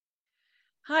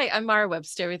Hi, I'm Mara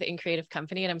Webster with In Creative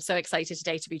Company, and I'm so excited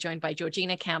today to be joined by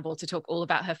Georgina Campbell to talk all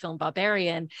about her film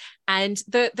Barbarian. And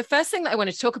the first thing that I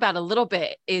wanted to talk about a little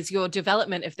bit is your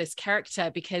development of this character,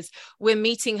 because we're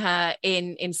meeting her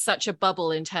in such a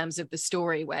bubble in terms of the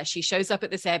story, where she shows up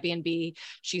at this Airbnb,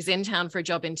 she's in town for a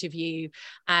job interview,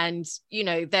 and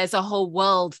there's a whole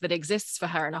world that exists for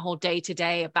her and a whole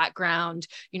day-to-day, a background,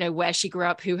 where she grew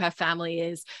up, who her family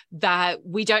is, that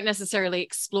we don't necessarily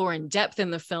explore in depth in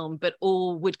the film, but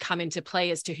all would come into play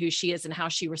as to who she is and how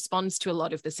she responds to a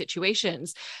lot of the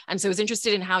situations. And so I was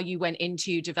interested in how you went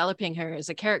into developing her as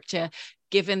a character,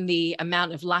 given the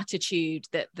amount of latitude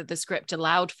that the script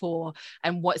allowed for,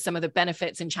 and what some of the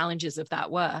benefits and challenges of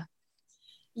that were.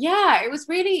 Yeah, it was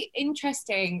really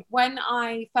interesting. When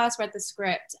I first read the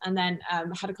script and then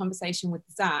had a conversation with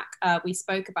Zach, we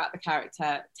spoke about the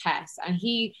character Tess, and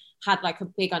he had like a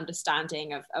big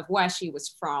understanding of where she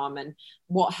was from and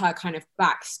what her kind of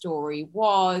backstory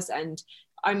was. And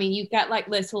I mean, you get like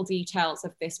little details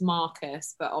of this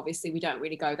Marcus, but obviously we don't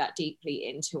really go that deeply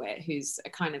into it, who's a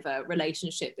kind of a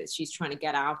relationship that she's trying to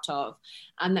get out of,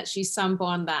 and that she's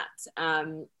someone that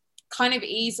kind of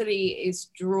easily is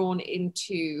drawn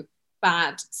into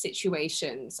bad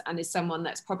situations, and is someone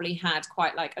that's probably had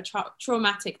quite like a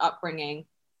traumatic upbringing,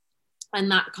 and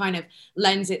that kind of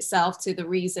lends itself to the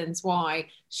reasons why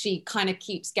she kind of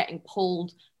keeps getting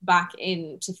pulled back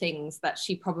into things that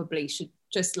she probably should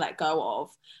just let go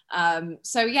of.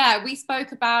 So yeah, we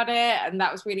spoke about it, and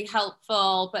that was really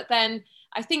helpful. But then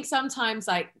I think sometimes,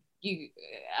 like, you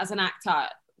as an actor,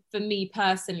 for me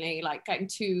personally, like getting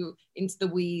too into the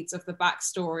weeds of the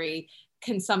backstory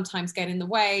can sometimes get in the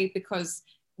way, because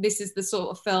this is the sort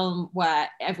of film where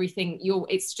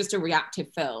it's just a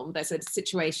reactive film. There's a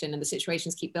situation and the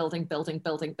situations keep building,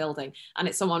 and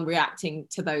it's someone reacting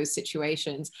to those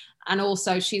situations. And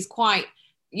also she's quite,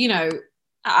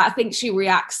 I think she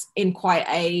reacts in quite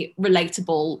a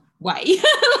relatable way,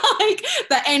 like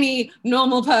that any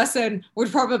normal person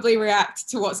would probably react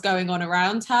to what's going on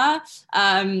around her.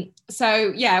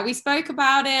 So yeah, we spoke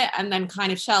about it and then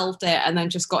kind of shelved it, and then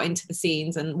just got into the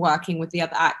scenes and working with the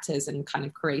other actors and kind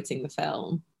of creating the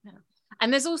film.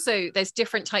 And there's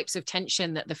different types of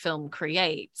tension that the film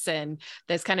creates, and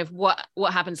there's kind of what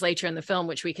happens later in the film,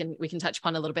 which we can touch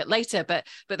upon a little bit later. But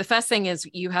the first thing is,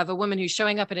 you have a woman who's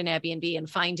showing up at an Airbnb and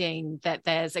finding that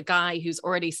there's a guy who's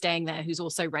already staying there who's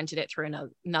also rented it through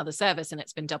another service, and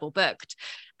it's been double booked.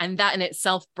 And that in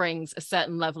itself brings a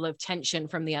certain level of tension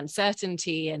from the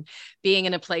uncertainty and being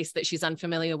in a place that she's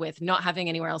unfamiliar with, not having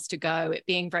anywhere else to go, it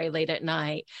being very late at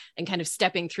night, and kind of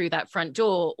stepping through that front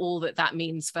door, all that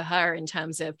means for her in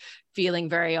terms of feeling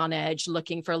very on edge,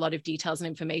 looking for a lot of details and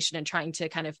information, and trying to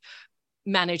kind of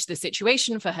manage the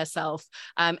situation for herself.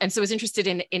 And so I was interested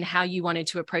in how you wanted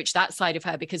to approach that side of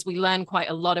her, because we learn quite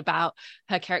a lot about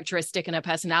her characteristic and her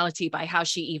personality by how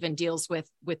she even deals with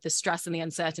the stress and the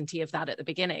uncertainty of that at the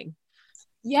beginning.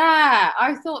 Yeah,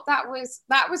 I thought that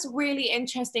was really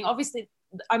interesting. Obviously,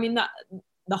 I mean, that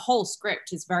the whole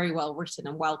script is very well written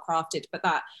and well crafted, but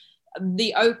that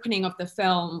the opening of the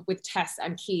film with Tess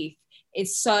and Keith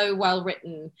is so well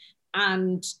written.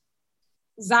 And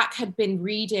Zach had been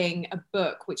reading a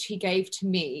book which he gave to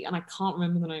me, and I can't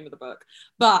remember the name of the book,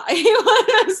 but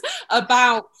it was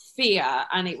about fear,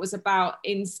 and it was about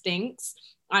instincts,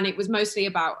 and it was mostly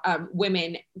about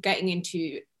women getting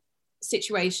into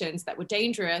situations that were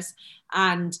dangerous,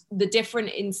 and the different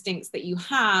instincts that you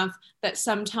have that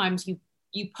sometimes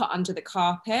you put under the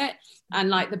carpet. And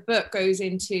like the book goes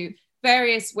into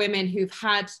various women who've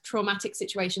had traumatic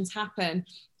situations happen,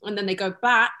 and then they go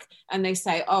back and they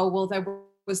say, oh, well, there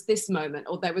was this moment,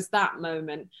 or there was that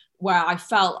moment where I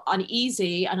felt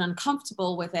uneasy and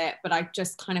uncomfortable with it, but I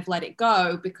just kind of let it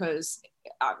go because,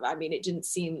 I mean, it didn't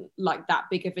seem like that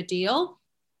big of a deal.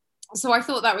 So I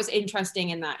thought that was interesting,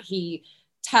 in that he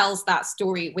tells that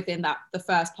story within the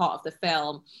first part of the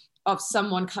film, of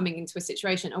someone coming into a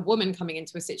situation, a woman coming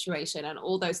into a situation, and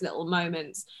all those little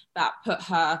moments that put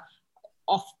her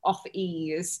off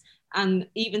ease. And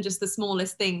even just the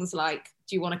smallest things, like,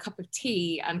 do you want a cup of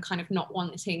tea, and kind of not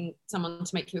wanting someone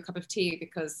to make you a cup of tea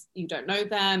because you don't know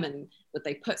them, and would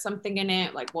they put something in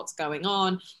it, like what's going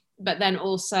on. But then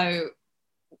also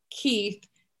Keith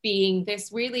being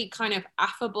this really kind of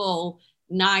affable,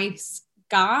 nice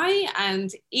guy.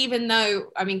 And even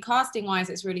though, I mean, casting wise,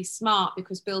 it's really smart,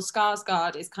 because Bill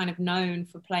Skarsgård is kind of known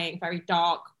for playing very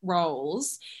dark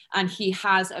roles, and he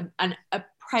has a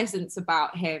presence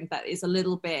about him that is a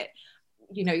little bit,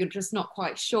 you're just not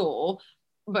quite sure.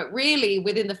 But really,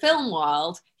 within the film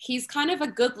world, he's kind of a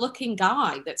good looking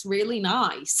guy that's really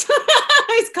nice.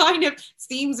 It kind of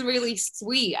seems really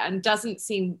sweet and doesn't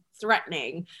seem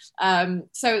threatening.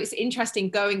 So it's interesting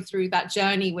going through that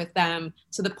journey with them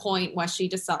to the point where she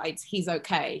decides he's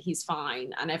okay, he's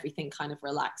fine, and everything kind of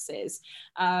relaxes.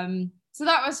 So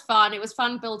that was fun. It was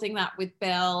fun building that with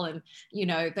Bill and, you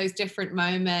know, those different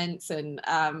moments. And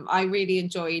I really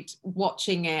enjoyed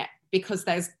watching it because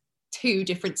there's two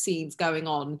different scenes going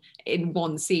on in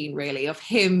one scene, really, of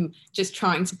him just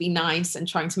trying to be nice and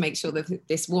trying to make sure that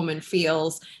this woman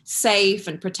feels safe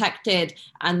and protected,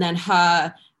 and then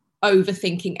her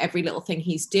overthinking every little thing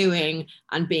he's doing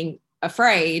and being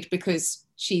afraid because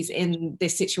she's in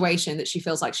this situation that she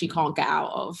feels like she can't get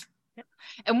out of.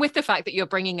 And with the fact that you're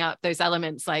bringing up those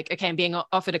elements, like, okay, I'm being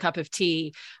offered a cup of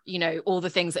tea, you know, all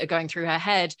the things that are going through her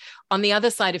head. On the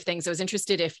other side of things, I was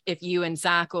interested if you and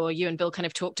Zach or you and Bill kind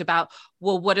of talked about,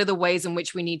 well, what are the ways in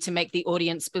which we need to make the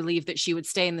audience believe that she would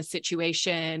stay in the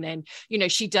situation? And, you know,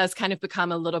 she does kind of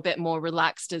become a little bit more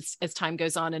relaxed as time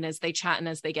goes on, and as they chat and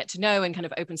as they get to know, and kind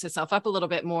of opens herself up a little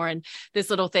bit more. And there's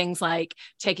little things like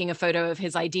taking a photo of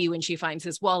his ID when she finds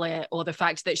his wallet, or the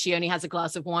fact that she only has a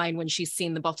glass of wine when she's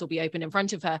seen the bottle be open in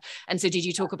front of her. And so did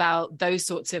you talk about those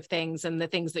sorts of things and the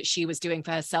things that she was doing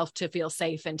for herself to feel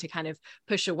safe and to kind of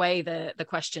push away the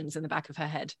questions in the back of her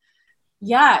head?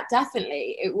 Yeah,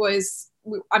 definitely. It was,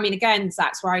 I mean, again,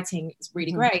 Zach's writing is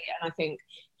really great. And I think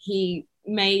he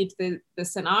made the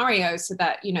scenario so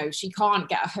that, you know, she can't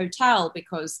get a hotel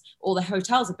because all the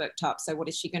hotels are booked up. So what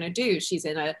is she going to do? She's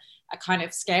in a kind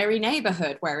of scary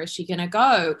neighborhood. Where is she going to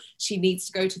go? She needs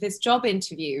to go to this job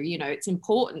interview. You know, it's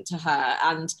important to her.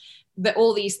 And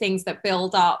all these things that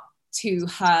build up to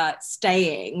her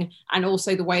staying, and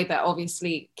also the way that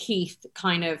obviously Keith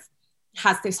kind of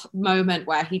has this moment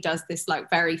where he does this like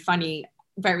very funny,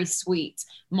 very sweet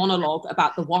monologue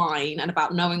about the wine and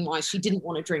about knowing why she didn't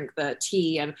want to drink the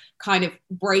tea, and kind of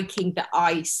breaking the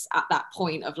ice at that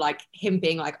point of like him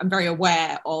being like, I'm very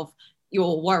aware of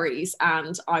your worries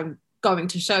and I'm going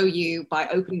to show you by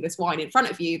opening this wine in front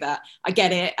of you that I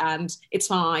get it and it's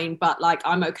fine, but like,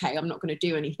 I'm okay, I'm not going to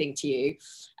do anything to you.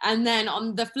 And then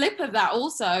on the flip of that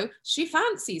also, she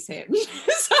fancies him.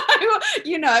 So,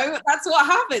 you know, that's what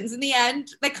happens in the end.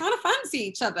 They kind of fancy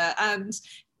each other. And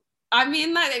I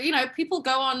mean, that, you know, people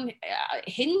go on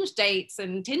Hinge dates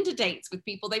and Tinder dates with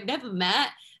people they've never met.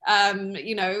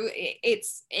 You know,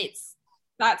 it's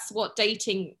that's what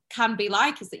dating can be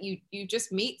like, is that you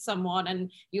just meet someone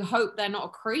and you hope they're not a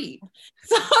creep.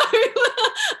 So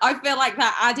I feel like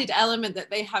that added element that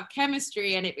they have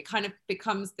chemistry and it kind of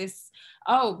becomes this,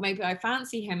 oh, maybe I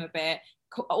fancy him a bit,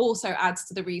 also adds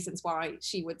to the reasons why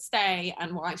she would stay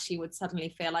and why she would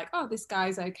suddenly feel like, oh, this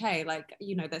guy's okay, like,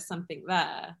 you know, there's something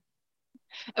there.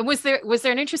 And was there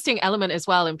an interesting element as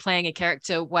well in playing a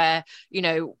character where, you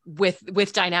know,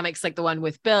 with dynamics like the one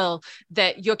with Bill,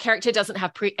 that your character doesn't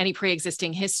have any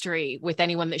pre-existing history with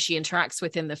anyone that she interacts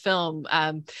with in the film?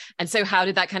 And so how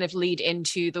did that kind of lead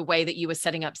into the way that you were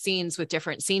setting up scenes with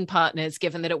different scene partners,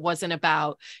 given that it wasn't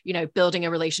about, you know, building a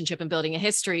relationship and building a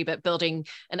history, but building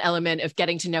an element of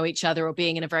getting to know each other or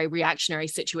being in a very reactionary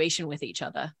situation with each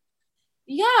other?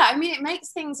 Yeah, I mean, it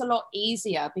makes things a lot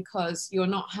easier because you're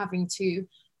not having to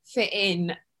fit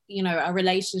in, you know, a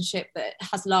relationship that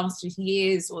has lasted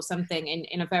years or something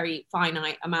in a very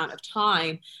finite amount of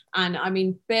time. And I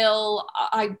mean, Bill,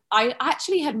 I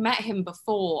actually had met him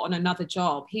before on another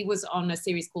job. He was on a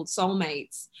series called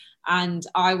Soulmates, and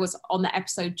I was on the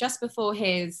episode just before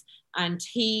his, and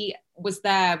he was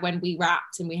there when we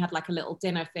wrapped and we had like a little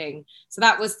dinner thing. So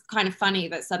that was kind of funny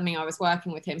that suddenly I was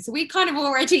working with him. So we kind of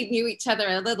already knew each other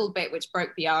a little bit, which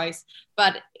broke the ice.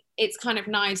 But it's kind of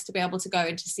nice to be able to go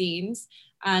into scenes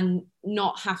and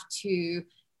not have to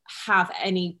have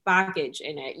any baggage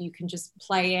in it. You can just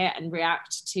play it and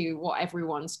react to what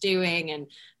everyone's doing. And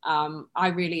I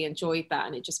really enjoyed that.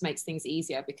 And it just makes things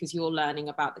easier because you're learning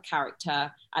about the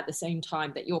character at the same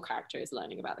time that your character is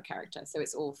learning about the character. So it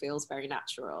all feels very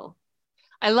natural.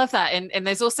 I love that. And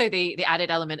there's also the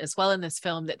added element as well in this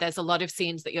film that there's a lot of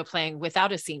scenes that you're playing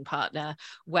without a scene partner,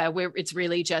 where it's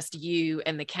really just you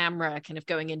and the camera kind of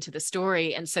going into the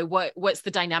story. And so what's the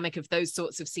dynamic of those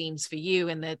sorts of scenes for you,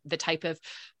 and the type of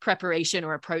preparation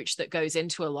or approach that goes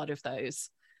into a lot of those?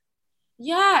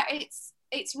 Yeah,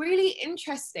 it's really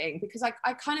interesting because I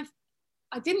suppose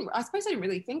I didn't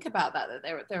really think about that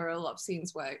there are a lot of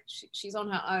scenes where she's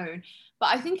on her own. But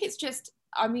I think it's just,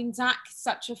 I mean, Zach's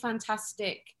such a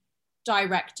fantastic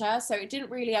director, so it didn't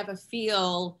really ever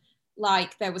feel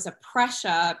like there was a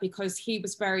pressure because he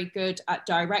was very good at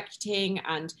directing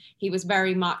and he was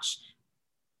very much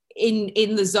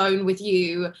in the zone with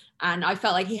you, and I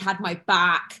felt like he had my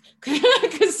back,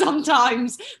 because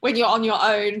sometimes when you're on your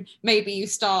own, maybe you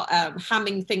start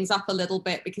hamming things up a little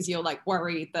bit because you're like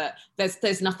worried that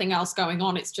there's nothing else going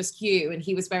on, it's just you, and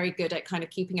he was very good at kind of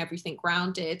keeping everything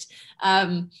grounded.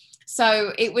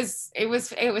 So it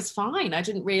was fine. I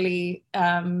didn't really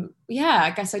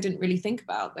I guess I didn't really think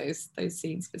about those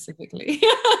scenes specifically.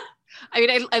 I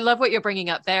mean, I love what you're bringing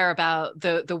up there about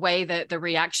the way that the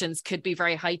reactions could be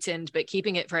very heightened, but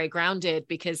keeping it very grounded,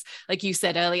 because like you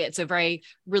said earlier, it's a very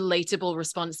relatable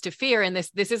response to fear. And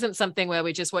this isn't something where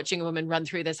we're just watching a woman run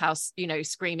through this house,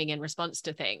 screaming in response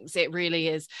to things. It really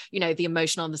is, the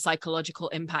emotional and the psychological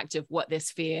impact of what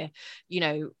this fear,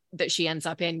 that she ends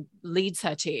up in leads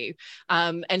her to.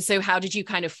 And so how did you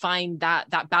kind of find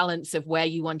that balance of where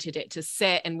you wanted it to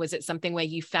sit? And was it something where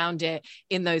you found it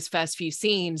in those first few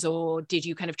scenes, or did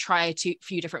you kind of try a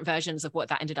few different versions of what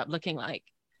that ended up looking like?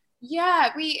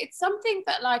 Yeah, it's something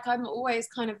that like I'm always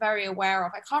kind of very aware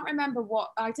of. I can't remember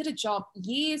what I did a job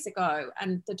years ago,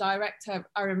 and the director,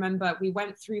 I remember we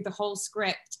went through the whole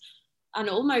script, and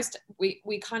almost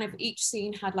we kind of each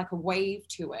scene had like a wave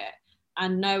to it,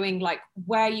 and knowing like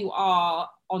where you are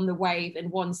on the wave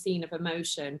in one scene of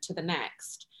emotion to the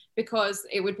next, because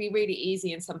it would be really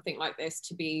easy in something like this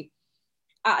to be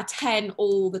at a 10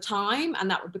 all the time,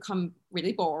 and that would become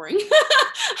really boring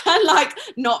and like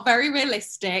not very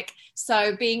realistic.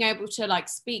 So being able to like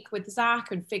speak with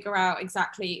Zach and figure out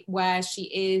exactly where she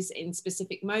is in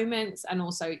specific moments, and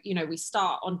also we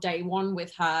start on day one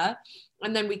with her,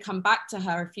 and then we come back to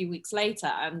her a few weeks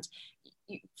later, and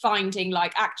finding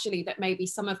like actually that maybe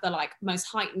some of the like most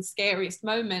heightened scariest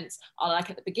moments are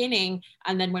like at the beginning,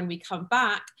 and then when we come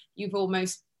back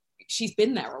she's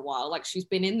been there a while, like she's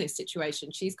been in this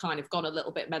situation, she's kind of gone a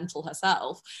little bit mental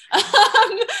herself.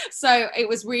 So it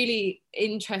was really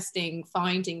interesting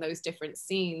finding those different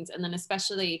scenes, and then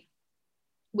especially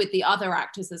with the other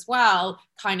actors as well,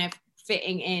 kind of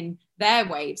fitting in their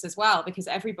waves as well, because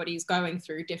everybody's going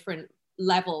through different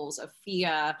levels of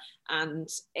fear, and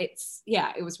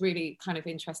it was really kind of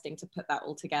interesting to put that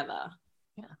all together.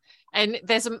 Yeah. And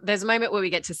there's a moment where we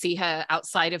get to see her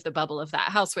outside of the bubble of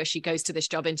that house, where she goes to this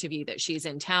job interview that she's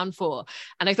in town for.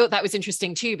 And I thought that was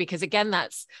interesting too, because again,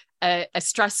 that's a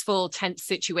stressful, tense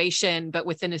situation, but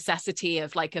with the necessity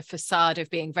of like a facade of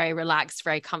being very relaxed,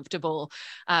 very comfortable.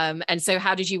 And so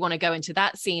how did you want to go into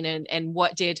that scene, and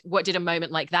what did a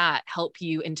moment like that help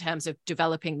you in terms of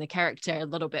developing the character a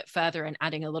little bit further and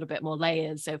adding a little bit more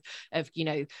layers of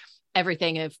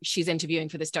everything of she's interviewing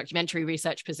for this documentary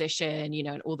research position,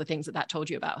 and all the things that told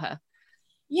you about her?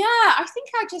 Yeah, I think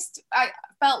I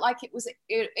felt like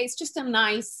it's just a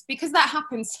nice, because that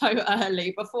happens so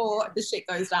early before the shit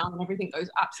goes down and everything goes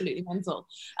absolutely mental.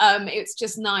 It's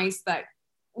just nice that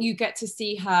you get to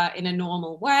see her in a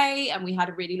normal way, and we had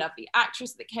a really lovely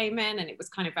actress that came in, and it was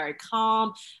kind of very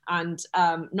calm, and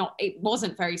it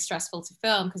wasn't very stressful to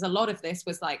film, because a lot of this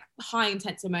was like high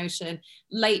intense emotion,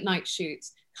 late night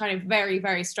shoots, kind of very,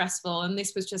 very stressful. And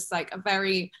this was just like a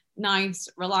very nice,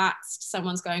 relaxed,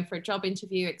 someone's going for a job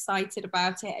interview, excited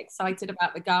about it, excited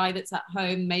about the guy that's at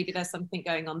home, maybe there's something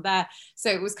going on there. So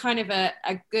it was kind of a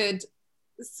good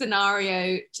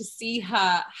scenario to see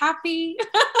her happy,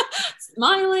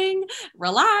 smiling,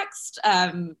 relaxed,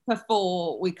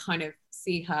 before we kind of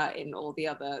see her in all the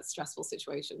other stressful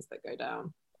situations that go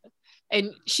down.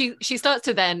 And she starts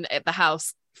to then at the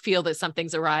house feel that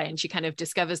something's awry, and she kind of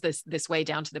discovers this way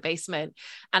down to the basement.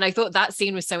 And I thought that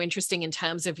scene was so interesting in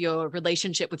terms of your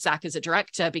relationship with Zach as a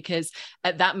director, because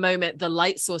at that moment the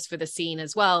light source for the scene,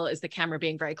 as well as the camera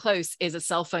being very close, is a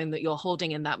cell phone that you're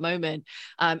holding in that moment.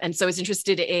 And so I was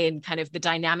interested in kind of the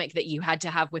dynamic that you had to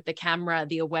have with the camera,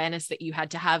 the awareness that you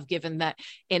had to have, given that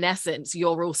in essence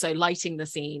you're also lighting the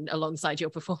scene alongside your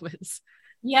performance.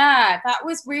 Yeah, that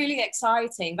was really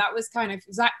exciting. That was kind of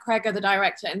Zach Kreger, the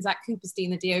director, and Zach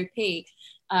Cooperstein, the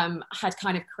DOP, had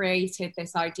kind of created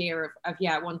this idea of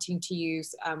wanting to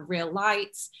use real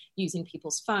lights, using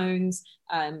people's phones,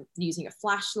 using a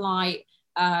flashlight.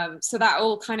 So that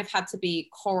all kind of had to be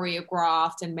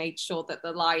choreographed and made sure that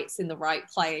the light's in the right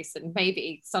place, and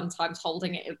maybe sometimes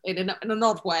holding it in an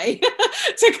odd way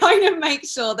to kind of make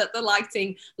sure that the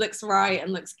lighting looks right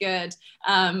and looks good.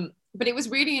 But it was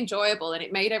really enjoyable, and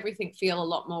it made everything feel a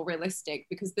lot more realistic,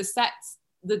 because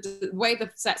the way the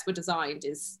sets were designed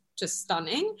is just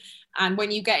stunning. And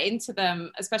when you get into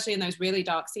them, especially in those really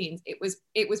dark scenes, it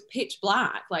was pitch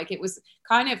black. Like it was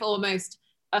kind of almost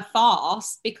a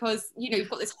farce, because you know you've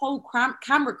got this whole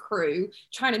camera crew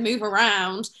trying to move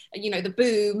around, and you know the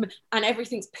boom and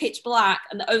everything's pitch black,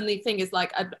 and the only thing is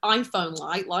like an iPhone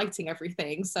light lighting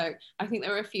everything. So I think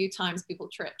there were a few times people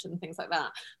tripped and things like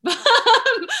that, but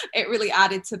it really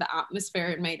added to the atmosphere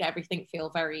and made everything feel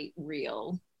very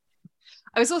real.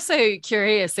 I was also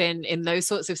curious in those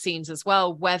sorts of scenes as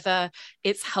well, whether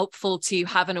it's helpful to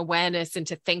have an awareness and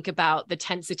to think about the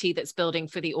tensity that's building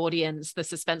for the audience, the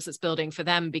suspense that's building for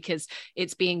them, because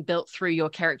it's being built through your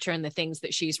character and the things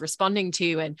that she's responding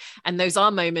to. And those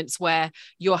are moments where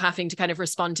you're having to kind of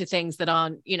respond to things that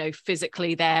aren't, you know,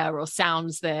 physically there, or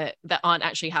sounds that aren't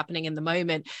actually happening in the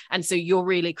moment. And so you're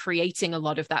really creating a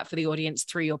lot of that for the audience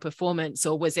through your performance.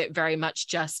 Or was it very much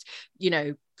just, you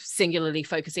know, singularly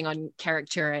focusing on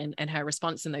character and her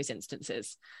response in those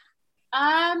instances?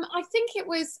 I think it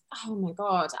was, oh my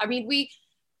God. I mean,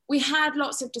 we had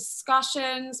lots of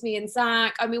discussions, me and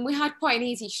Zach. I mean, we had quite an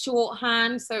easy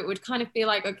shorthand, so it would kind of be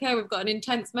like, okay, we've got an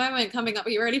intense moment coming up. Are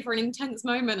you ready for an intense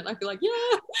moment? And I'd be like,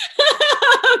 yeah.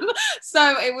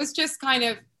 So it was just kind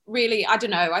of really, I don't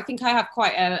know. I think I have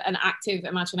quite an active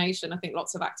imagination. I think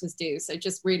lots of actors do. So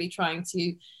just really trying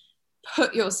to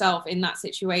put yourself in that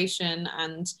situation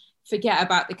and forget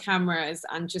about the cameras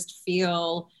and just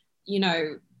feel, you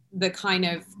know, the kind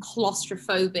of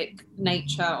claustrophobic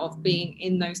nature of being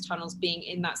in those tunnels, being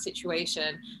in that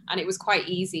situation. And it was quite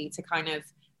easy to kind of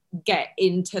get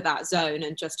into that zone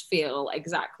and just feel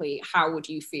exactly how would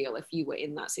you feel if you were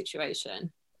in that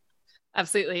situation.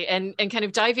 Absolutely. And kind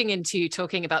of diving into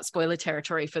talking about spoiler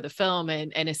territory for the film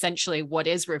and essentially what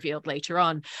is revealed later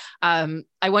on.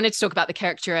 I wanted to talk about the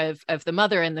character of the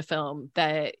mother in the film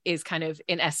that is kind of,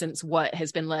 in essence, what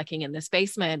has been lurking in this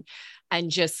basement, and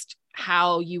just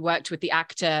how you worked with the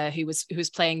actor who's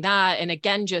playing that. And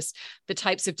again, just the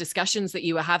types of discussions that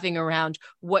you were having around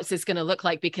what's this going to look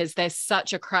like, because there's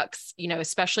such a crux, you know,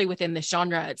 especially within this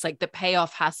genre. It's like the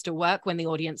payoff has to work when the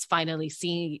audience finally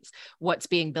sees what's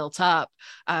being built up.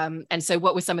 And so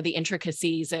what were some of the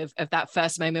intricacies of that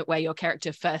first moment where your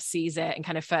character first sees it and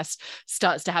kind of first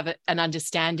starts to have an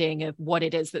understanding of what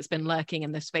it is that's been lurking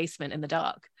in this basement in the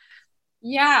dark?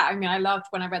 Yeah, I mean, I loved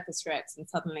when I read the scripts and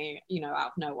suddenly, you know,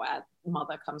 out of nowhere,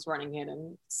 mother comes running in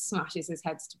and smashes his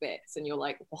head to bits, and you're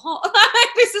like, what?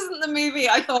 This isn't the movie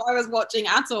I thought I was watching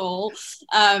at all.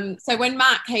 So when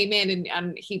Matt came in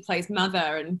and he plays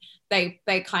mother, and they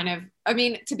kind of, I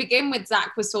mean, to begin with,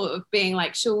 Zach was sort of being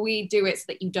like, shall we do it so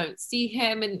that you don't see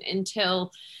him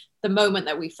until the moment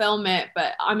that we film it?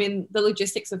 But I mean, the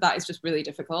logistics of that is just really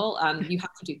difficult, and you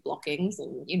have to do blockings,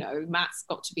 and you know, Matt's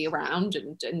got to be around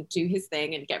and do his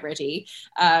thing and get ready.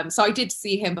 So I did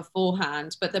see him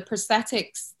beforehand, but the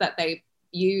prosthetics that they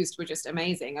used were just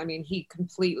amazing. I mean, he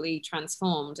completely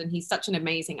transformed, and he's such an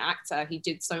amazing actor. He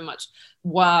did so much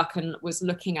work and was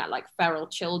looking at like feral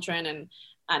children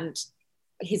and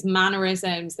his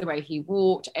mannerisms, the way he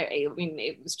walked. I mean,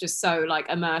 it was just so like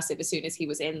immersive. As soon as he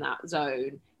was in that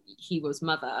zone, he was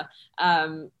mother.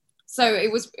 So it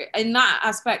was, in that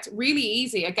aspect, really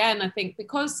easy. Again, I think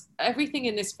because everything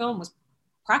in this film was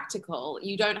practical,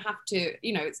 you don't have to,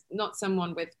 you know, it's not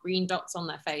someone with green dots on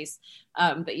their face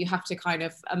that you have to kind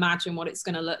of imagine what it's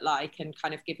going to look like and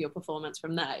kind of give your performance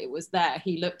from there. It was there.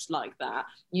 He looked like that.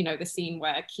 You know, the scene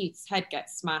where Keith's head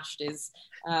gets smashed is,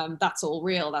 that's all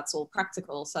real. That's all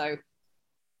practical. So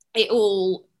it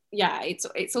all, yeah,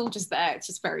 it's all just there. It's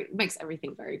just it makes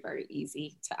everything very, very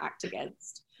easy to act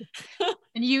against.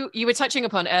 And you were touching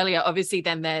upon earlier, obviously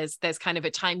then there's kind of a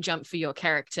time jump for your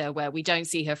character where we don't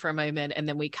see her for a moment and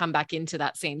then we come back into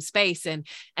that same space, and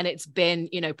it's been,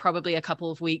 you know, probably a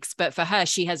couple of weeks, but for her,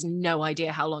 she has no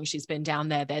idea how long she's been down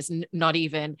there. There's not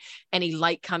even any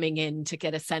light coming in to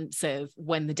get a sense of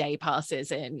when the day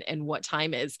passes and what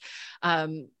time is.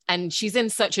 And she's in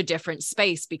such a different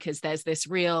space because there's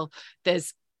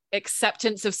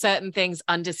acceptance of certain things,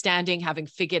 understanding, having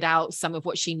figured out some of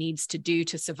what she needs to do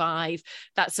to survive.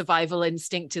 That survival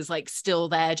instinct is like still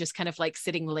there, just kind of like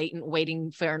sitting latent,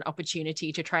 waiting for an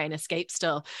opportunity to try and escape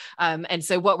still. And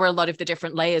so what were a lot of the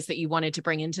different layers that you wanted to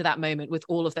bring into that moment with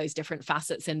all of those different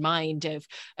facets in mind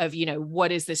of, you know,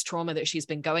 what is this trauma that she's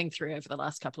been going through over the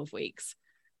last couple of weeks?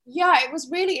 Yeah, it was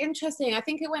really interesting. I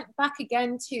think it went back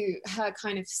again to her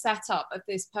kind of setup of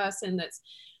this person that's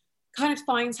kind of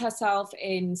finds herself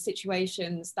in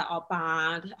situations that are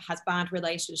bad, has bad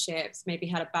relationships, maybe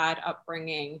had a bad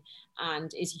upbringing,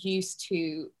 and is used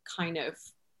to kind of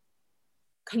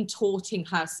contorting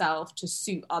herself to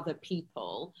suit other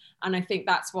people. And I think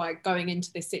that's why going into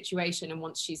this situation, and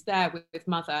once she's there with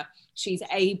mother, she's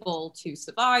able to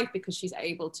survive because she's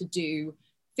able to do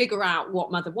figure out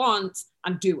what mother wants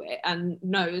and do it, and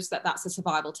knows that that's a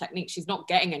survival technique. She's not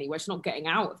getting anywhere. She's not getting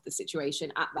out of the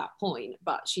situation at that point,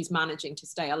 but she's managing to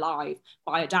stay alive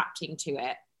by adapting to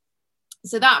it.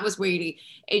 So that was really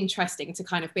interesting to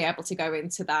kind of be able to go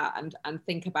into that and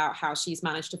think about how she's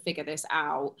managed to figure this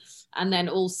out. And then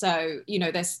also, you know,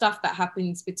 there's stuff that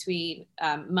happens between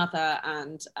Mother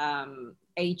and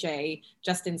AJ,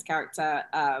 Justin's character,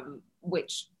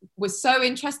 which was so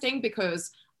interesting,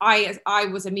 because I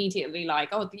was immediately like,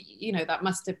 oh, you know,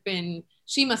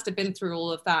 she must have been through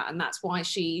all of that, and that's why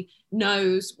she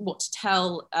knows what to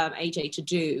tell AJ to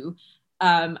do.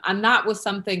 And that was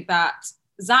something that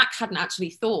Zach hadn't actually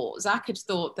thought. Zach had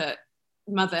thought that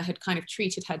Mother had kind of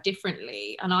treated her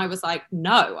differently. And I was like,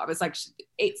 no, I was like,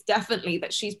 it's definitely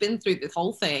that she's been through this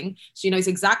whole thing. She knows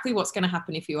exactly what's going to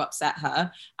happen if you upset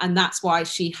her. And that's why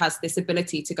she has this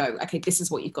ability to go, okay, this is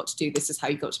what you've got to do. This is how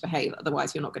you've got to behave.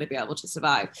 Otherwise, you're not going to be able to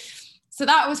survive. So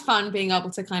that was fun, being able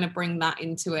to kind of bring that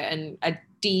into it, and a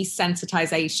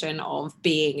desensitization of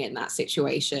being in that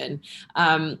situation.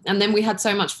 And then we had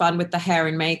so much fun with the hair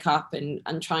and makeup and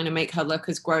trying to make her look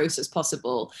as gross as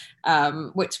possible,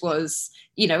 which was,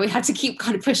 you know, we had to keep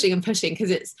kind of pushing because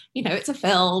it's, you know, it's a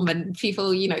film and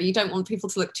people, you know, you don't want people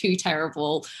to look too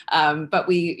terrible. But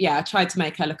we, tried to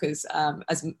make her look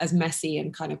as messy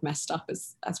and kind of messed up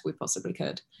as we possibly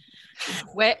could.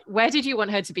 Where did you want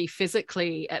her to be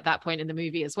physically at that point in the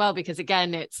movie as well? Because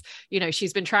again, it's, you know,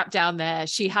 she's been trapped down there.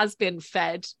 She has been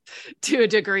fed to a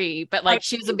degree, but like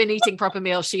she hasn't been eating proper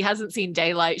meals. She hasn't seen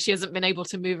daylight. She hasn't been able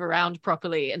to move around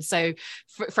properly. And so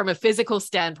from a physical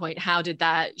standpoint, how did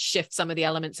that shift some of the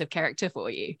elements of character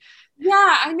for you?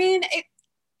 Yeah, I mean,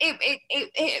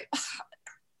 it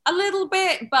a little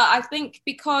bit, but I think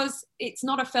because it's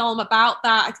not a film about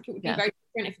that, I think it would be very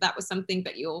different if that was something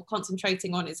that you're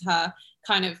concentrating on, is her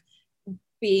kind of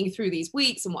being through these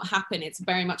weeks and what happened. It's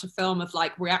very much a film of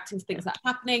like reacting to things that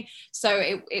are happening. So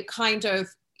it kind of,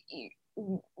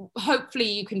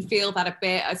 hopefully you can feel that a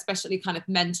bit, especially kind of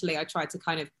mentally. I tried to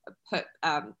kind of put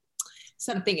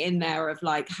something in there of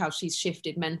like how she's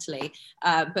shifted mentally,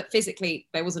 but physically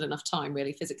there wasn't enough time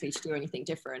really physically to do anything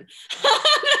different.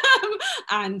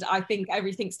 And I think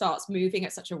everything starts moving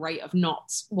at such a rate of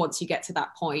knots once you get to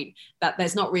that point, that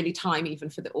there's not really time even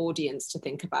for the audience to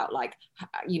think about like,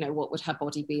 you know, what would her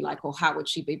body be like, or how would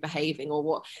she be behaving, or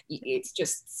what. It's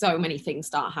just so many things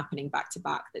start happening back to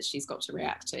back that she's got to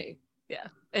react to. Yeah,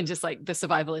 and just like the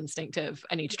survival instinct of,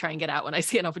 I need to try and get out when I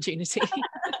see an opportunity.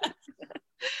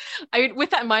 I mean, with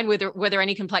that in mind, were there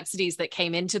any complexities that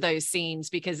came into those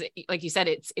scenes? Because like you said,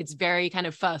 it's very kind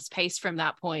of fast paced from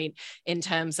that point, in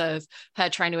terms of her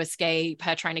trying to escape,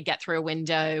 her trying to get through a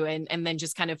window, and then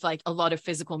just kind of like a lot of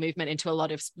physical movement into a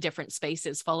lot of different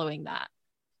spaces following that.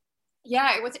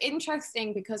 Yeah, it was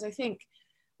interesting because I think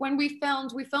when we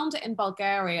filmed it in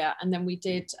Bulgaria, and then we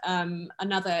did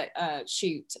another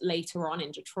shoot later on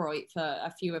in Detroit for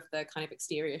a few of the kind of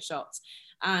exterior shots.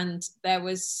 And there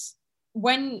was,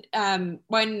 when I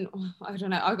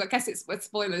don't know, I guess it's with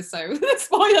spoilers, so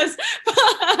spoilers,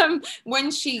 but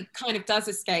when she kind of does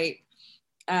escape,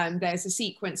 there's a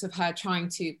sequence of her trying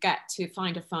to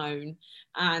find a phone.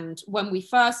 And when we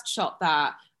first shot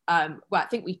that, well, I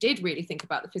think we did really think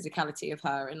about the physicality of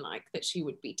her, and like that she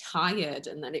would be tired,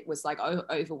 and that it was like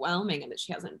overwhelming, and that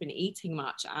she hasn't been eating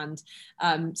much. And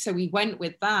so we went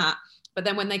with that. But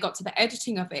then when they got to the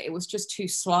editing of it, it was just too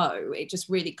slow. It just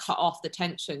really cut off the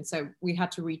tension. So we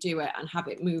had to redo it and have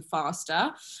it move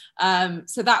faster.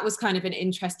 So that was kind of an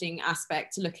interesting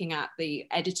aspect, looking at the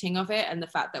editing of it, and the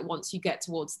fact that once you get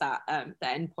towards that, the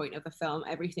end point of the film,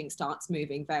 everything starts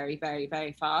moving very, very,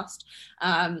 very fast.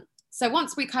 So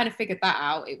once we kind of figured that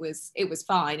out, it was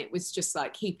fine. It was just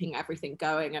like keeping everything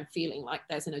going and feeling like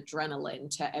there's an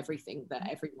adrenaline to everything that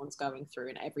everyone's going through,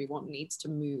 and everyone needs to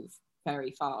move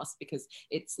very fast because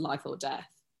it's life or death.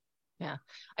 Yeah.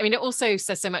 I mean, it also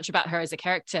says so much about her as a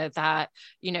character that,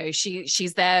 you know,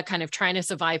 she's there kind of trying to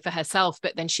survive for herself,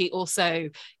 but then she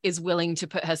also is willing to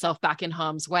put herself back in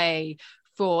harm's way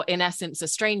for, in essence, a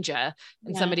stranger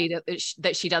and somebody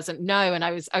that she doesn't know. And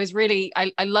I was really,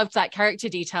 I loved that character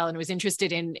detail, and was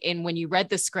interested in when you read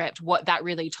the script, what that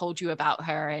really told you about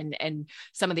her, and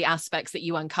some of the aspects that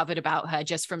you uncovered about her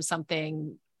just from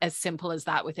something as simple as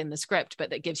that within the script, but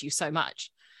that gives you so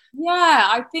much. Yeah,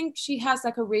 I think she has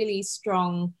like a really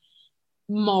strong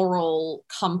moral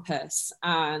compass.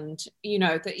 And you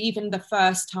know, that even the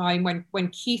first time when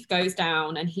Keith goes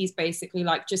down and he's basically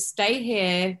like, just stay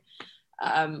here,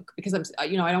 because I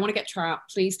don't want to get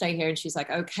trapped, please stay here. And she's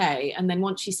like, okay. And then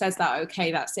once she says that,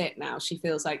 okay, that's it now, she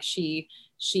feels like she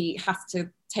has to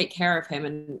take care of him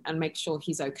and make sure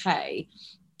he's okay.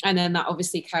 And then that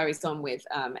obviously carries on with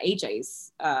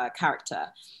AJ's character.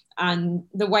 And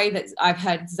the way that I've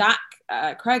heard Zach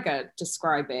Kreger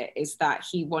describe it is that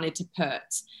he wanted to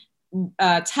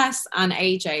put Tess and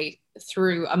AJ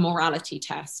through a morality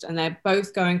test, and they're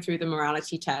both going through the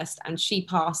morality test, and she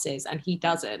passes and he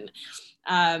doesn't.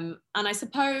 And I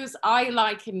suppose I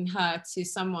liken her to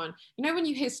someone, you know, when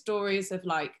you hear stories of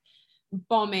like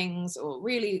bombings or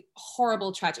really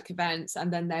horrible tragic events,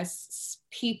 and then there's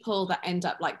people that end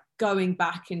up like going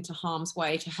back into harm's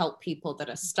way to help people that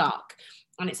are stuck,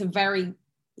 and it's a very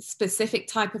specific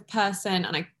type of person,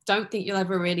 and I don't think you'll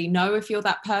ever really know if you're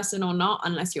that person or not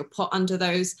unless you're put under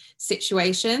those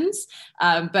situations,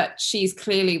 but she's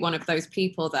clearly one of those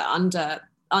people that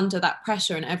under that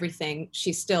pressure and everything,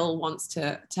 she still wants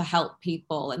to help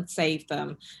people and save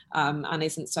them, and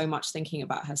isn't so much thinking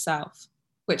about herself,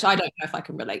 which I don't know if I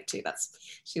can relate to.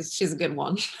 She's a good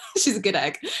one. She's a good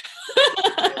egg.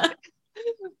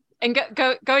 And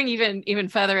going even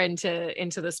further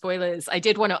into the spoilers, I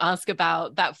did want to ask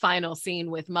about that final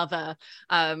scene with Mother,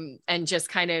 and just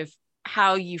kind of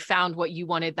how you found what you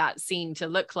wanted that scene to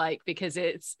look like, because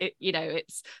it's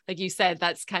like you said,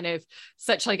 that's kind of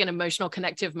such like an emotional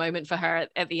connective moment for her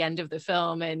at the end of the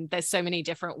film, and there's so many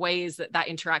different ways that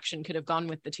interaction could have gone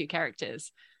with the two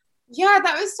characters. Yeah,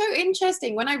 that was so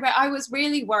interesting. When I was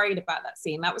really worried about that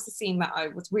scene. That was the scene that I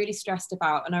was really stressed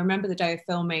about. And I remember the day of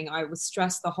filming, I was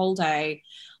stressed the whole day.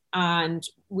 And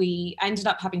we ended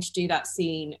up having to do that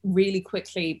scene really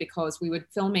quickly because we were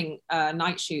filming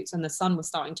night shoots and the sun was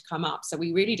starting to come up. So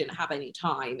we really didn't have any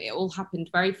time. It all happened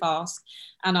very fast.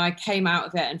 And I came out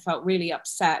of it and felt really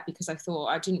upset because I thought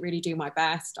I didn't really do my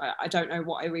best. I don't know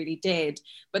what I really did.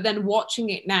 But then watching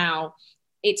it now,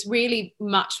 it's really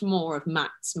much more of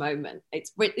Matt's moment.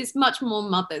 It's much more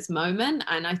Mother's moment.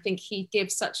 And I think he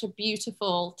gives such a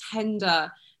beautiful,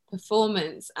 tender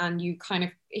performance. And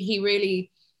he really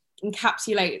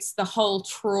encapsulates the whole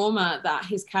trauma that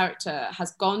his character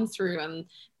has gone through, and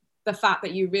the fact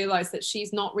that you realize that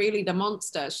she's not really the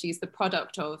monster. She's the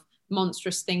product of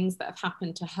monstrous things that have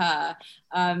happened to her.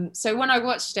 So when I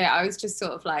watched it, I was just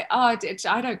sort of like, I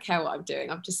don't care what I'm doing.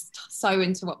 I'm just so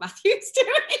into what Matthew's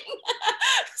doing.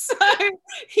 So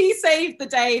he saved the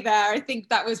day there. I think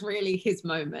that was really his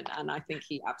moment, and I think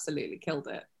he absolutely killed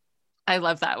it. I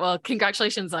love that. Well,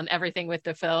 congratulations on everything with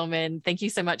the film, and thank you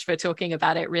so much for talking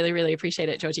about it. Really, really appreciate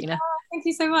it, Georgina. Oh, thank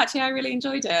you so much. Yeah, I really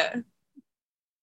enjoyed it.